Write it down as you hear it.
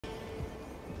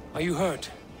Are you hurt?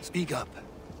 Speak up.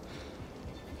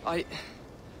 I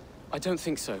don't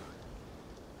think so.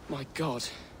 My God.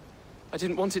 I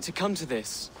didn't want it to come to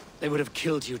this. They would have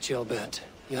killed you, Gilbert.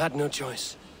 You had no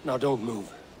choice. Now don't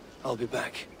move. I'll be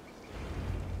back.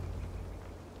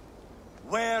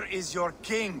 Where is your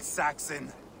king,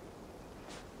 Saxon?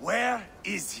 Where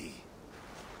is he?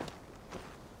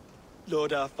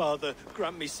 Lord our Father,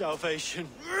 grant me salvation.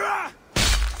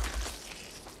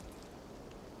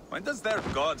 When does their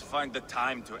god find the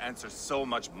time to answer so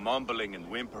much mumbling and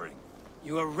whimpering?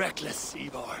 You are reckless,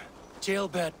 Ivarr.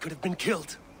 Jailbird could have been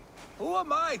killed. Who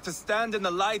am I to stand in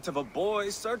the light of a boy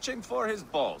searching for his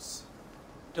balls?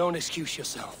 Don't excuse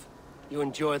yourself. You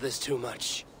enjoy this too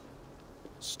much.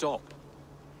 Stop.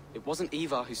 It wasn't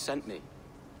Ivarr who sent me.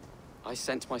 I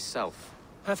sent myself.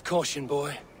 Have caution,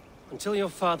 boy. Until your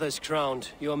father's crowned,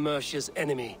 you're Mercia's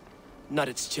enemy, not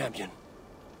its champion.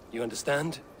 You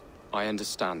understand? I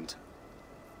understand.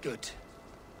 Good.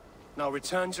 Now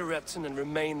return to Repton and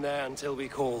remain there until we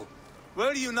call.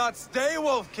 Will you not stay,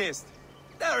 Wolf-Kissed?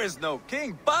 There is no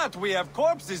king, but we have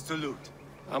corpses to loot.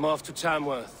 I'm off to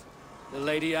Tamworth. The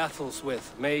Lady Athel's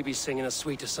with may be singing a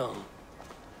sweeter song.